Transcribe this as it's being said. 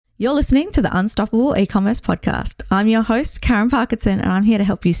You're listening to the Unstoppable E-commerce podcast. I'm your host, Karen Parkinson, and I'm here to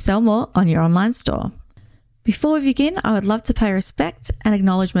help you sell more on your online store. Before we begin, I would love to pay respect and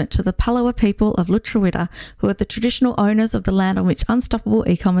acknowledgement to the Palawa people of Lutruwita, who are the traditional owners of the land on which Unstoppable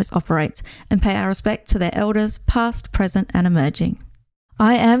E-commerce operates, and pay our respect to their elders, past, present, and emerging.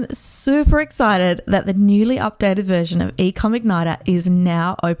 I am super excited that the newly updated version of eComm Ignitor is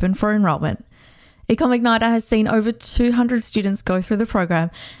now open for enrollment. eComm Ignitor has seen over 200 students go through the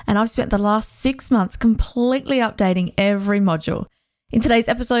program, and I've spent the last 6 months completely updating every module. In today's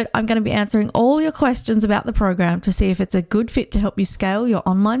episode, I'm going to be answering all your questions about the program to see if it's a good fit to help you scale your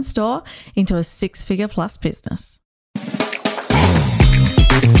online store into a 6-figure plus business.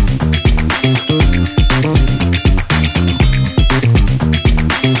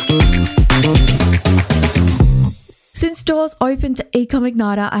 Since doors opened to eComm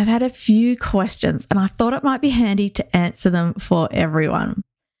Ignitor, I've had a few questions and I thought it might be handy to answer them for everyone.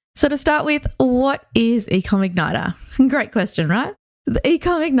 So to start with, what is eComm Ignitor? Great question, right? The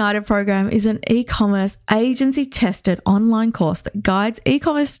eComm Ignitor program is an e-commerce agency-tested online course that guides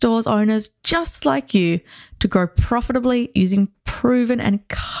e-commerce stores owners just like you to grow profitably using proven and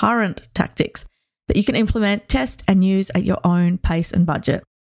current tactics that you can implement, test, and use at your own pace and budget.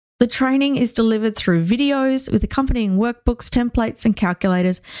 The training is delivered through videos with accompanying workbooks, templates, and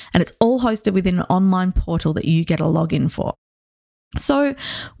calculators, and it's all hosted within an online portal that you get a login for. So,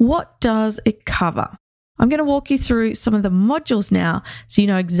 what does it cover? I'm going to walk you through some of the modules now so you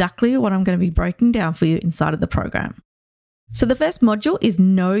know exactly what I'm going to be breaking down for you inside of the program. So the first module is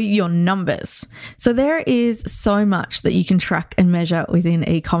Know Your Numbers. So there is so much that you can track and measure within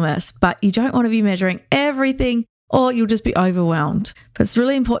e-commerce, but you don't want to be measuring everything or you'll just be overwhelmed. But it's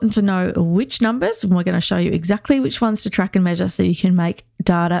really important to know which numbers, and we're going to show you exactly which ones to track and measure so you can make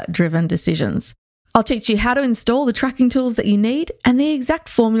data-driven decisions. I'll teach you how to install the tracking tools that you need and the exact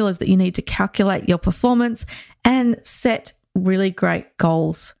formulas that you need to calculate your performance and set really great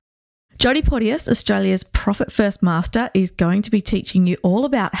goals. Jodie Porteous, Australia's Profit First Master, is going to be teaching you all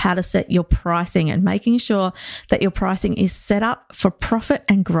about how to set your pricing and making sure that your pricing is set up for profit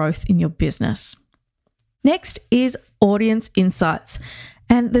and growth in your business. Next is Audience Insights.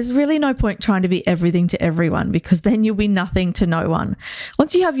 And there's really no point trying to be everything to everyone because then you'll be nothing to no one.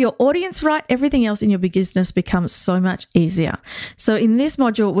 Once you have your audience right, everything else in your business becomes so much easier. So in this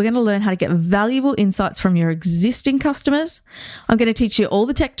module, we're going to learn how to get valuable insights from your existing customers. I'm going to teach you all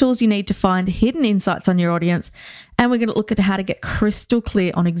the tech tools you need to find hidden insights on your audience. And we're going to look at how to get crystal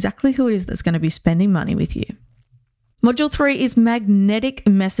clear on exactly who it is that's going to be spending money with you. Module 3 is magnetic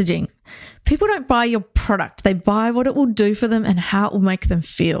messaging. People don't buy your product. They buy what it will do for them and how it will make them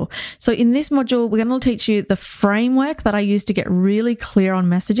feel. So in this module, we're going to teach you the framework that I use to get really clear on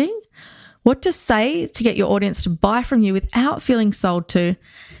messaging, what to say to get your audience to buy from you without feeling sold to,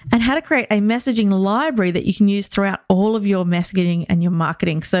 and how to create a messaging library that you can use throughout all of your messaging and your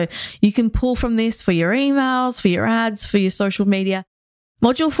marketing. So you can pull from this for your emails, for your ads, for your social media.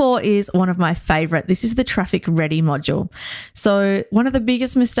 Module 4 is one of my favorite. This is the traffic ready module. So one of the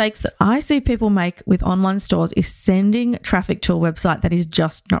biggest mistakes that I see people make with online stores is sending traffic to a website that is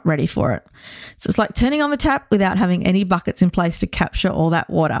just not ready for it. So it's like turning on the tap without having any buckets in place to capture all that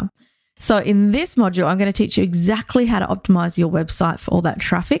water. So in this module, I'm going to teach you exactly how to optimize your website for all that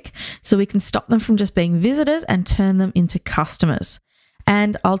traffic so we can stop them from just being visitors and turn them into customers.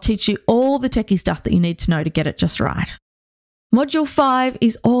 And I'll teach you all the techie stuff that you need to know to get it just right. Module 5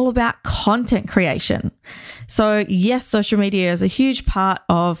 is all about content creation. So yes, social media is a huge part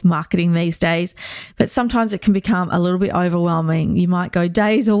of marketing these days, but sometimes it can become a little bit overwhelming. You might go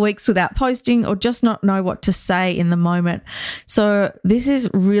days or weeks without posting or just not know what to say in the moment. So this is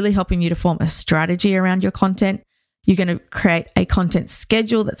really helping you to form a strategy around your content. You're going to create a content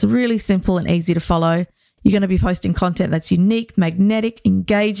schedule that's really simple and easy to follow. You're going to be posting content that's unique, magnetic,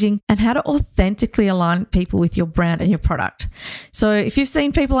 engaging, and how to authentically align people with your brand and your product. So if you've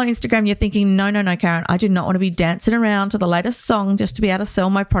seen people on Instagram, you're thinking, no, Karen, I do not want to be dancing around to the latest song just to be able to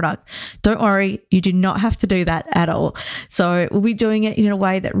sell my product. Don't worry, you do not have to do that at all. So we'll be doing it in a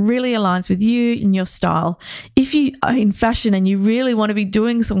way that really aligns with you and your style. If you are in fashion and you really want to be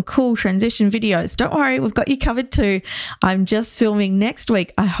doing some cool transition videos, don't worry, we've got you covered too. I'm just filming next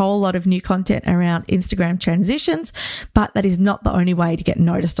week a whole lot of new content around Instagram transitions, but that is not the only way to get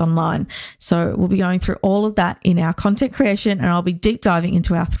noticed online. So we'll be going through all of that in our content creation, and I'll be deep diving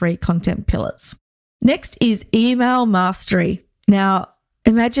into our 3 content pillars. Next is email mastery. Now,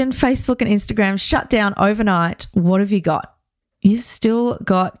 imagine Facebook and Instagram shut down overnight. What have you got? You've still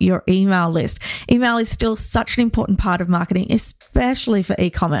got your email list. Email is still such an important part of marketing, especially for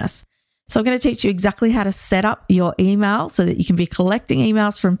e-commerce. So I'm going to teach you exactly how to set up your email so that you can be collecting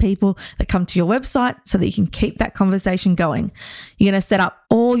emails from people that come to your website so that you can keep that conversation going. You're going to set up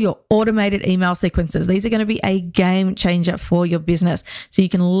all your automated email sequences. These are going to be a game changer for your business so you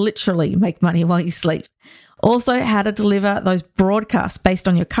can literally make money while you sleep. Also, how to deliver those broadcasts based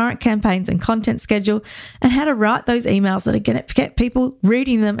on your current campaigns and content schedule, and how to write those emails that are going to get people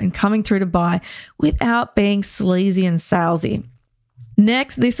reading them and coming through to buy without being sleazy and salesy.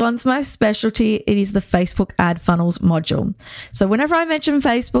 Next, this one's my specialty. It is the Facebook ad funnels module. So whenever I mention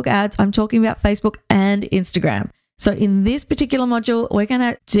Facebook ads, I'm talking about Facebook and Instagram. So in this particular module, we're going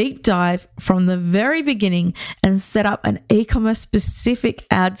to deep dive from the very beginning and set up an e-commerce specific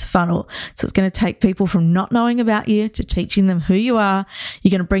ads funnel. So it's going to take people from not knowing about you to teaching them who you are.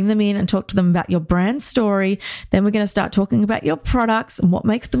 You're going to bring them in and talk to them about your brand story. Then we're going to start talking about your products and what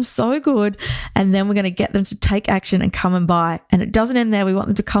makes them so good. And then we're going to get them to take action and come and buy. And it doesn't end there. We want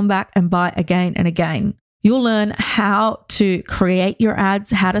them to come back and buy again and again. You'll learn how to create your ads,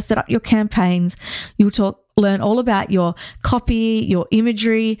 how to set up your campaigns. Learn all about your copy, your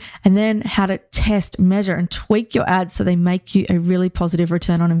imagery, and then how to test, measure, and tweak your ads so they make you a really positive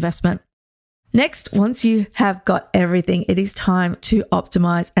return on investment. Next, once you have got everything, it is time to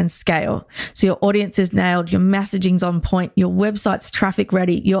optimize and scale. So your audience is nailed, your messaging's on point, your website's traffic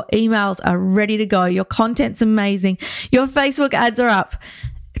ready, your emails are ready to go, your content's amazing, your Facebook ads are up.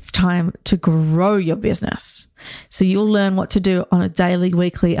 It's time to grow your business. So you'll learn what to do on a daily,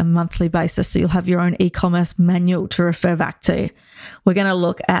 weekly, and monthly basis. So you'll have your own e-commerce manual to refer back to. We're going to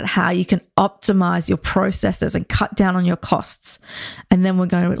look at how you can optimize your processes and cut down on your costs. And then we're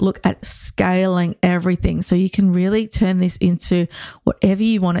going to look at scaling everything so you can really turn this into whatever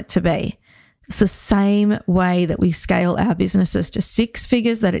you want it to be. It's the same way that we scale our businesses to 6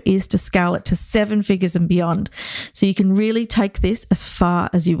 figures that it is to scale it to 7 figures and beyond. So you can really take this as far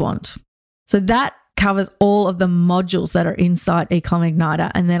as you want. So that covers all of the modules that are inside eComm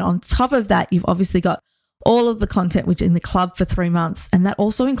Ignitor. And then on top of that, you've obviously got all of the content which is in the club for 3 months. And that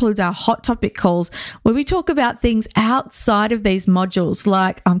also includes our hot topic calls where we talk about things outside of these modules.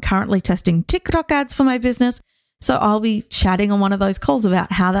 Like I'm currently testing TikTok ads for my business. So I'll be chatting on one of those calls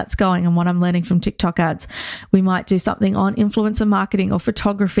about how that's going and what I'm learning from TikTok ads. We might do something on influencer marketing or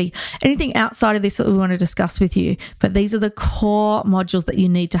photography, anything outside of this that we want to discuss with you. But these are the core modules that you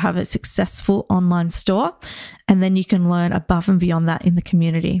need to have a successful online store. And then you can learn above and beyond that in the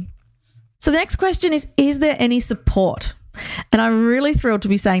community. So the next question is there any support? And I'm really thrilled to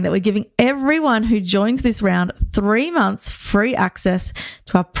be saying that we're giving everyone who joins this round 3 months free access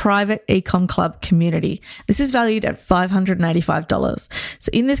to our private eComm Club community. This is valued at $585. So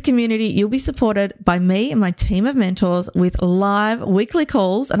in this community, you'll be supported by me and my team of mentors with live weekly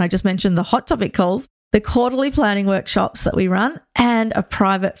calls. And I just mentioned the hot topic calls, the quarterly planning workshops that we run, and a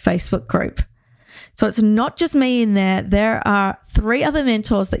private Facebook group. So it's not just me in there. There are 3 other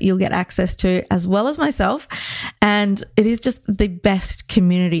mentors that you'll get access to, as well as myself. And it is just the best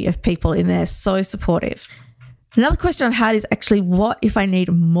community of people in there. So supportive. Another question I've had is actually, what if I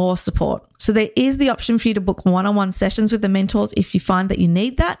need more support? So there is the option for you to book one-on-one sessions with the mentors if you find that you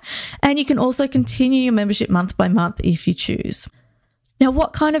need that. And you can also continue your membership month by month if you choose. Now,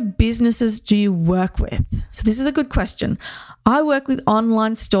 what kind of businesses do you work with? So this is a good question. I work with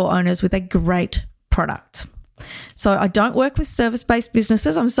online store owners with a great product. So I don't work with service-based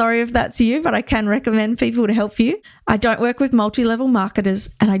businesses. I'm sorry if that's you, but I can recommend people to help you. I don't work with multi-level marketers,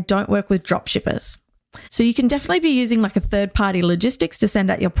 and I don't work with drop shippers. So you can definitely be using like a third-party logistics to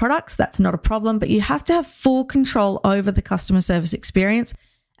send out your products. That's not a problem, but you have to have full control over the customer service experience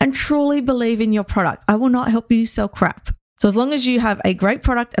and truly believe in your product. I will not help you sell crap. So as long as you have a great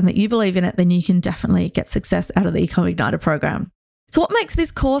product and that you believe in it, then you can definitely get success out of the eComm Ignitor program. So what makes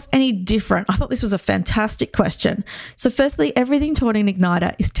this course any different? I thought this was a fantastic question. So firstly, everything taught in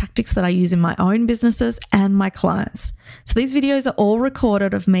Ignitor is tactics that I use in my own businesses and my clients. So these videos are all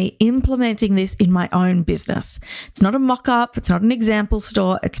recorded of me implementing this in my own business. It's not a mock-up, it's not an example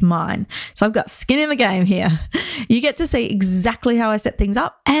store, it's mine. So I've got skin in the game here. You get to see exactly how I set things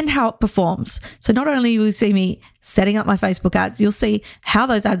up and how it performs. So not only will you see me setting up my Facebook ads, you'll see how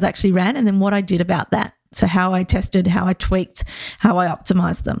those ads actually ran and then what I did about that. So how I tested, how I tweaked, how I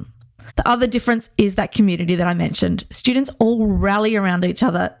optimized them. The other difference is that community that I mentioned. Students all rally around each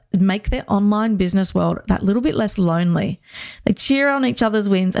other and make their online business world that little bit less lonely. They cheer on each other's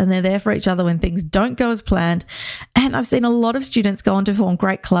wins and they're there for each other when things don't go as planned. And I've seen a lot of students go on to form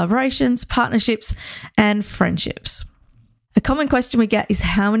great collaborations, partnerships, and friendships. A common question we get is,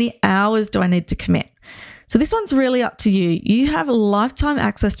 how many hours do I need to commit? So this one's really up to you. You have lifetime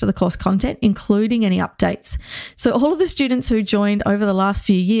access to the course content, including any updates. So all of the students who joined over the last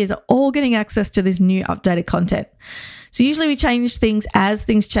few years are all getting access to this new updated content. So usually we change things as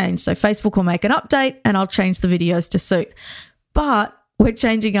things change. So Facebook will make an update and I'll change the videos to suit. But we're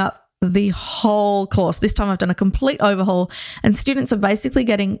changing up the whole course. This time I've done a complete overhaul and students are basically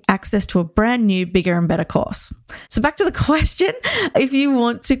getting access to a brand new, bigger and better course. So back to the question, if you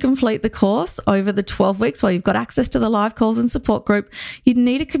want to complete the course over the 12 weeks while you've got access to the live calls and support group, you'd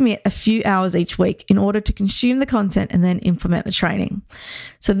need to commit a few hours each week in order to consume the content and then implement the training.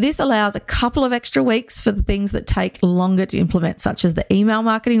 So this allows a couple of extra weeks for the things that take longer to implement, such as the email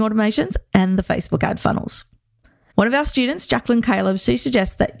marketing automations and the Facebook ad funnels. One of our students, Jacqueline Caleb, she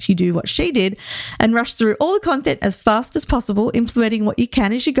suggests that you do what she did and rush through all the content as fast as possible, implementing what you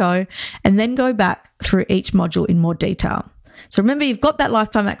can as you go, and then go back through each module in more detail. So remember, you've got that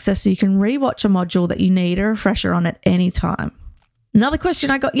lifetime access so you can rewatch a module that you need a refresher on at any time. Another question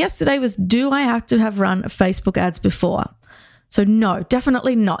I got yesterday was, do I have to have run Facebook ads before? So no,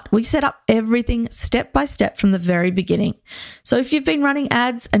 definitely not. We set up everything step by step from the very beginning. So if you've been running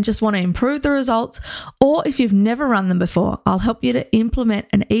ads and just want to improve the results, or if you've never run them before, I'll help you to implement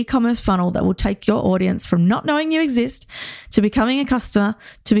an e-commerce funnel that will take your audience from not knowing you exist to becoming a customer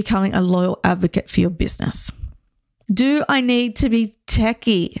to becoming a loyal advocate for your business. Do I need to be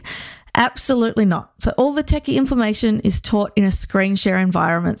techie? Absolutely not. So all the techie information is taught in a screen share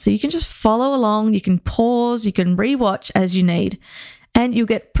environment. So you can just follow along, you can pause, you can rewatch as you need. And you'll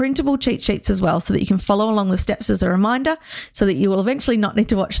get printable cheat sheets as well so that you can follow along the steps as a reminder so that you will eventually not need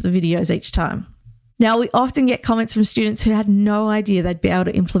to watch the videos each time. Now, we often get comments from students who had no idea they'd be able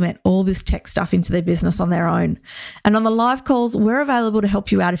to implement all this tech stuff into their business on their own. And on the live calls, we're available to help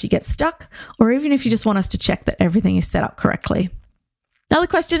you out if you get stuck or even if you just want us to check that everything is set up correctly. Another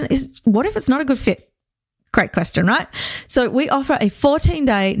question is, what if it's not a good fit? Great question, right? So we offer a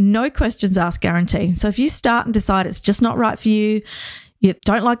 14-day, no questions asked guarantee. So if you start and decide it's just not right for you, you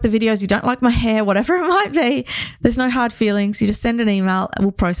don't like the videos, you don't like my hair, whatever it might be, there's no hard feelings. You just send an email and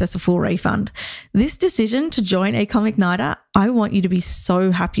we'll process a full refund. This decision to join eComm Ignitor, I want you to be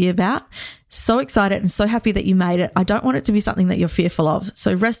so happy about, so excited and so happy that you made it. I don't want it to be something that you're fearful of.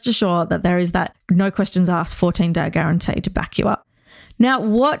 So rest assured that there is that no questions asked 14-day guarantee to back you up. Now,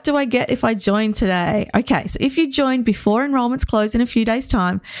 what do I get if I join today? Okay, so if you join before enrollments close in a few days'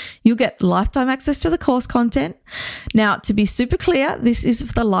 time, you'll get lifetime access to the course content. Now, to be super clear, this is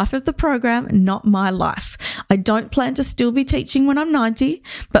for the life of the program, not my life. I don't plan to still be teaching when I'm 90,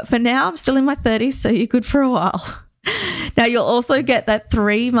 but for now, I'm still in my 30s, so you're good for a while. Now, you'll also get that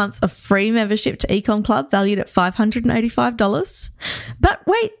 3 months of free membership to eComm Club valued at $585. But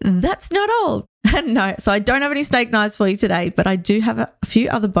wait, that's not all. No, so I don't have any steak knives for you today, but I do have a few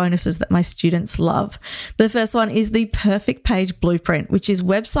other bonuses that my students love. The first one is the perfect page blueprint, which is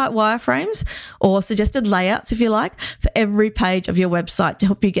website wireframes or suggested layouts, if you like, for every page of your website to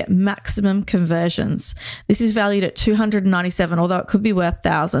help you get maximum conversions. This is valued at $297, although it could be worth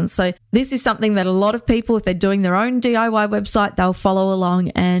thousands. So this is something that a lot of people, if they're doing their own DIY website, they'll follow along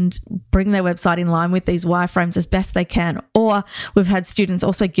and bring their website in line with these wireframes as best they can. Or we've had students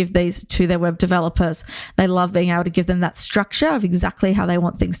also give these to their web developers. They love being able to give them that structure of exactly how they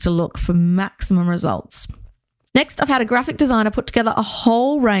want things to look for maximum results. Next, I've had a graphic designer put together a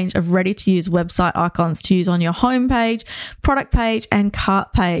whole range of ready-to-use website icons to use on your homepage, product page, and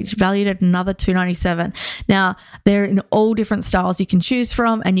cart page, valued at another $297. Now, they're in all different styles you can choose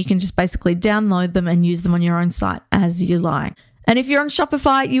from, and you can just basically download them and use them on your own site as you like. And if you're on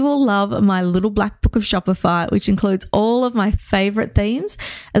Shopify, you will love my little black book of Shopify, which includes all of my favorite themes,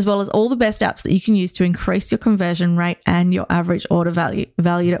 as well as all the best apps that you can use to increase your conversion rate and your average order value,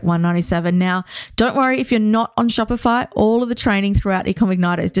 valued at $197. Now, don't worry if you're not on Shopify. All of the training throughout eComm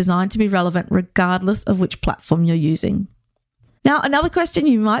Ignitor is designed to be relevant regardless of which platform you're using. Now, another question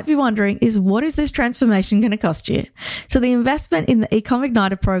you might be wondering is, what is this transformation going to cost you? So the investment in the eComm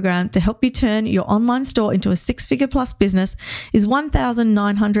Ignitor program to help you turn your online store into a six-figure plus business is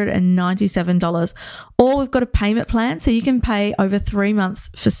 $1,997. Or we've got a payment plan so you can pay over 3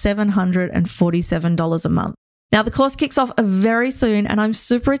 months for $747 a month. Now, the course kicks off very soon, and I'm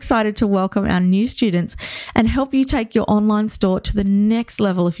super excited to welcome our new students and help you take your online store to the next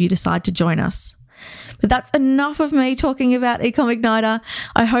level if you decide to join us. But that's enough of me talking about eComm Ignitor.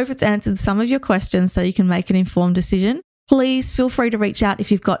 I hope it's answered some of your questions so you can make an informed decision. Please feel free to reach out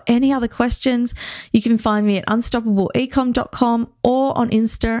if you've got any other questions. You can find me at unstoppableecom.com or on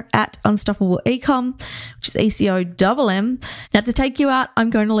Insta at unstoppableecom, which is ECOMM. Now, to take you out,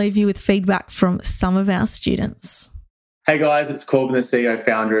 I'm going to leave you with feedback from some of our students. Hey guys, it's Corbin, the CEO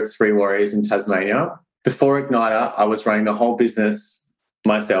founder of Three Warriors in Tasmania. Before Ignitor, I was running the whole business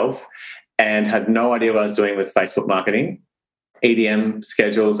myself and had no idea what I was doing with Facebook marketing, EDM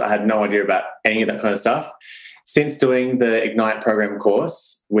schedules. I had no idea about any of that kind of stuff. Since doing the Ignite program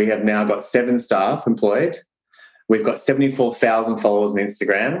course, we have now got 7 staff employed. We've got 74,000 followers on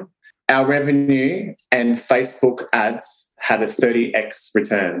Instagram. Our revenue and Facebook ads had a 30x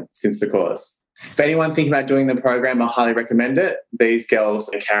return since the course. For anyone thinking about doing the program, I highly recommend it. These girls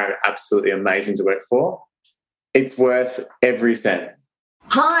and Karen are absolutely amazing to work for. It's worth every cent.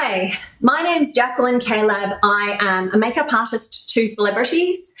 Hi, my name's Jacqueline Caleb. I am a makeup artist to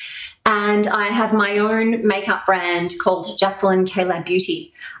celebrities, and I have my own makeup brand called Jacqueline Caleb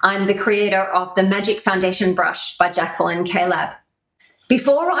Beauty. I'm the creator of the Magic Foundation Brush by Jacqueline Caleb.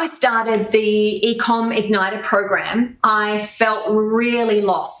 Before I started the eComm Ignitor program, I felt really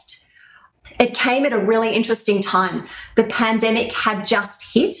lost. It came at a really interesting time. The pandemic had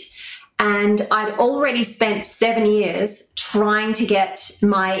just hit, and I'd already spent 7 years trying to get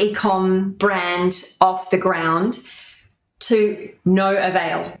my eComm brand off the ground to no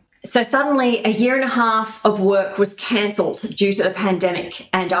avail. So suddenly 1.5 years of work was cancelled due to the pandemic,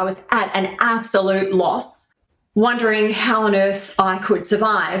 and I was at an absolute loss, wondering how on earth I could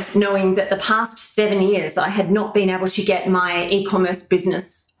survive, knowing that the past 7 years I had not been able to get my e-commerce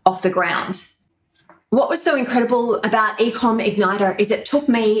business off the ground. What was so incredible about eComm Igniter is it took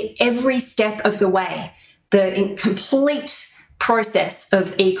me every step of the way, the complete process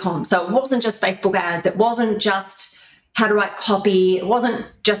of eComm. So it wasn't just Facebook ads, it wasn't just how to write copy, it wasn't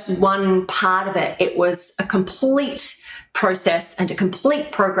just one part of it. It was a complete process and a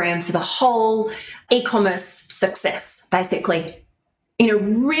complete program for the whole e-commerce success, basically. In a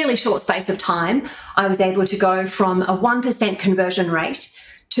really short space of time, I was able to go from a 1% conversion rate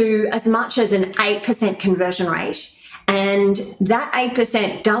to as much as an 8% conversion rate. And that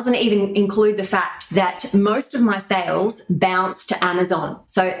 8% doesn't even include the fact that most of my sales bounce to Amazon.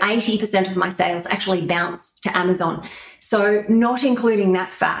 So 80% of my sales actually bounce to Amazon. So not including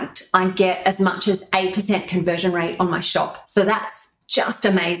that fact, I get as much as 8% conversion rate on my shop. So that's just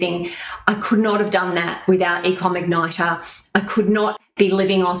amazing. I could not have done that without eComm Igniter. I could not be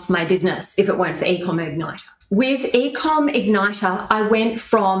living off my business if it weren't for eComm Igniter. With eComm Igniter, I went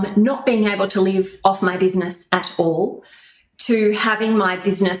from not being able to live off my business at all to having my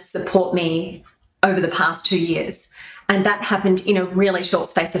business support me over the past 2 years. And that happened in a really short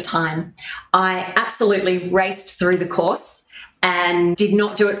space of time. I absolutely raced through the course and did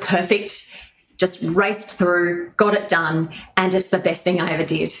not do it perfect, just raced through, got it done, and it's the best thing I ever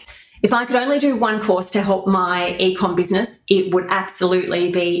did. If I could only do one course to help my eComm business, it would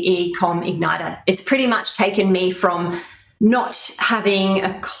absolutely be eComm Igniter. It's pretty much taken me from not having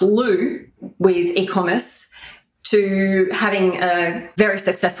a clue with e-commerce to having a very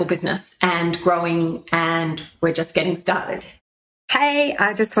successful business and growing, and we're just getting started. Hey,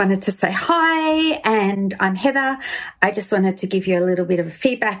 I just wanted to say hi, and I'm Heather. I just wanted to give you a little bit of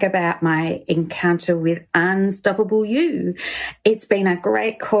feedback about my encounter with Unstoppable You. It's been a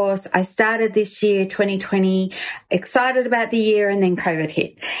great course. I started this year, 2020, excited about the year, and then COVID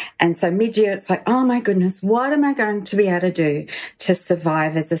hit. And so mid-year, it's like, oh my goodness, what am I going to be able to do to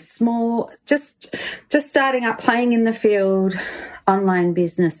survive as a small, just starting up, playing in the field, online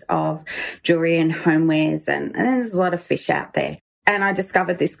business of jewelry and homewares, and there's a lot of fish out there. And I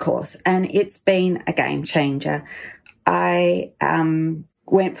discovered this course, and it's been a game changer. I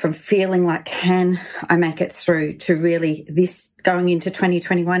went from feeling like, can I make it through, to really this going into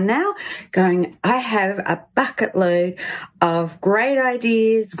 2021 now, going, I have a bucket load of great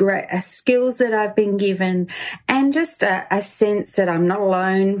ideas, great skills that I've been given, and just a sense that I'm not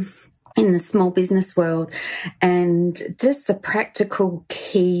alone in the small business world, and just the practical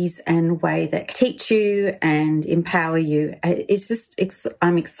keys and way that teach you and empower you.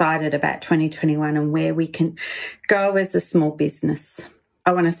 I'm excited about 2021 and where we can go as a small business.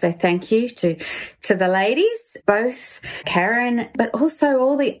 I want to say thank you to the ladies, both Karen, but also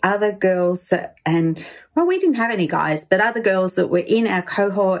all the other girls we didn't have any guys, but other girls that were in our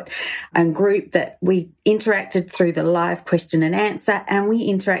cohort and group that we interacted through the live question and answer, and we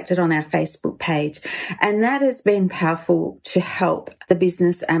interacted on our Facebook page. And that has been powerful to help the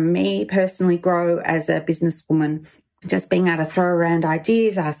business and me personally grow as a businesswoman. Just being able to throw around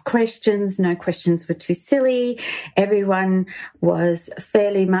ideas, ask questions. No questions were too silly. Everyone was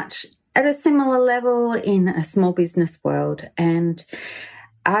fairly much at a similar level in a small business world. And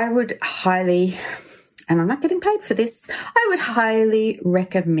I would highly, and I'm not getting paid for this, I would highly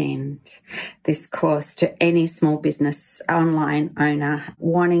recommend this course to any small business online owner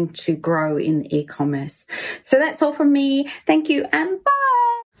wanting to grow in e-commerce. So that's all from me. Thank you and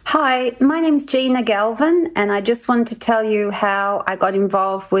bye. Hi, my name's Gina Galvin, and I just wanted to tell you how I got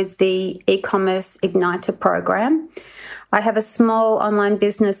involved with the e-commerce Igniter program. I have a small online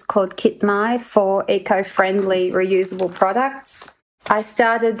business called KitMy for eco-friendly reusable products. I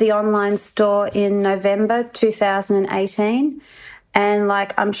started the online store in November 2018, and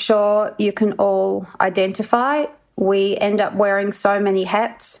like I'm sure you can all identify, we end up wearing so many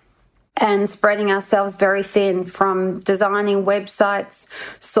hats and spreading ourselves very thin, from designing websites,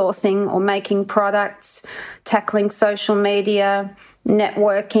 sourcing or making products, tackling social media,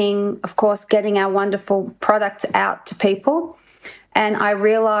 networking, of course, getting our wonderful products out to people. And I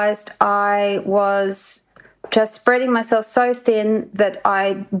realized I was just spreading myself so thin that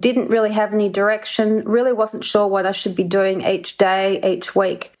I didn't really have any direction, really wasn't sure what I should be doing each day, each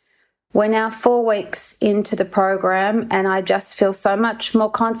week. We're now 4 weeks into the program, and I just feel so much more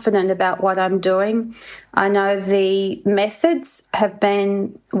confident about what I'm doing. I know the methods have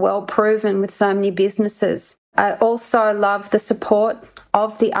been well proven with so many businesses. I also love the support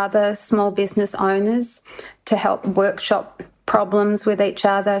of the other small business owners to help workshop problems with each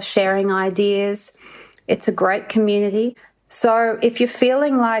other, sharing ideas. It's a great community. So if you're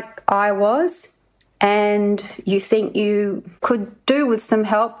feeling like I was, and you think you could do with some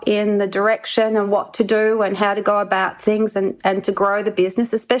help in the direction and what to do and how to go about things and to grow the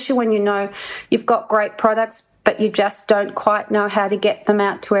business, especially when you know you've got great products but you just don't quite know how to get them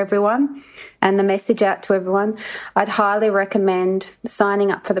out to everyone and the message out to everyone, I'd highly recommend signing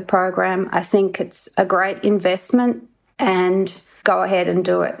up for the program. I think it's a great investment, and go ahead and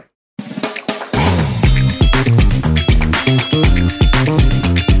do it.